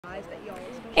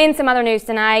In some other news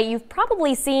tonight, you've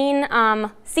probably seen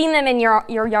them in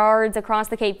your yards across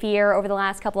the Cape Fear over the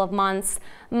last couple of months.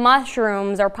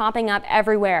 Mushrooms are popping up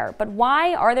everywhere. But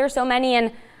why are there so many,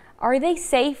 and are they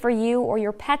safe for you or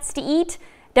your pets to eat?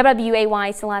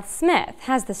 WAY Celeste Smith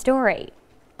has the story.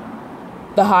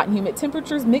 The hot and humid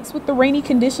temperatures mixed with the rainy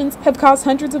conditions have caused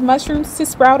hundreds of mushrooms to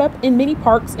sprout up in many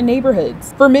parks and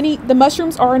neighborhoods. For many, the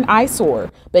mushrooms are an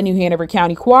eyesore, but New Hanover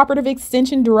County Cooperative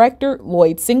Extension Director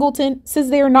Lloyd Singleton says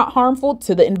they are not harmful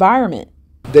to the environment.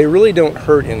 They really don't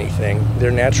hurt anything.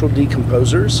 They're natural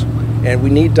decomposers, and we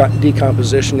need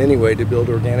decomposition anyway to build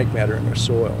organic matter in our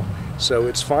soil. So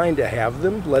it's fine to have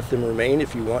them, let them remain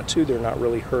if you want to. They're not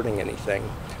really hurting anything,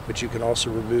 but you can also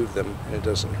remove them and it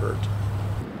doesn't hurt.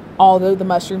 Although the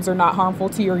mushrooms are not harmful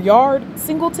to your yard,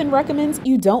 Singleton recommends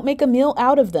you don't make a meal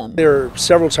out of them. There are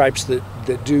several types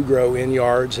that do grow in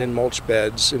yards and mulch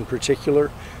beds in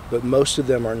particular, but most of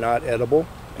them are not edible,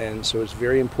 and so it's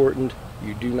very important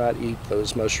you do not eat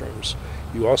those mushrooms.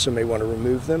 You also may want to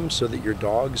remove them so that your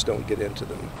dogs don't get into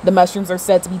them. The mushrooms are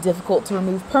said to be difficult to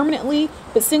remove permanently,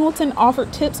 but Singleton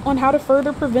offered tips on how to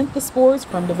further prevent the spores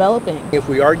from developing. If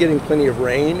we are getting plenty of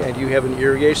rain and you have an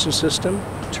irrigation system,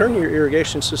 turn your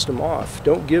irrigation system off.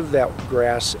 Don't give that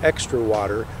grass extra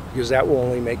water because that will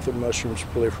only make the mushrooms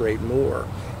proliferate more.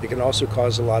 It can also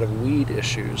cause a lot of weed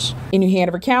issues. In New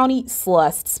Hanover County,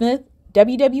 Celeste Smith,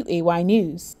 WAY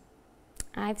News.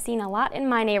 I've seen a lot in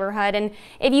my neighborhood, and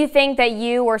if you think that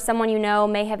you or someone you know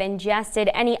may have ingested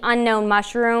any unknown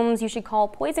mushrooms, you should call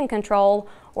poison control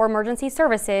or emergency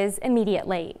services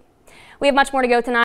immediately. We have much more to go tonight.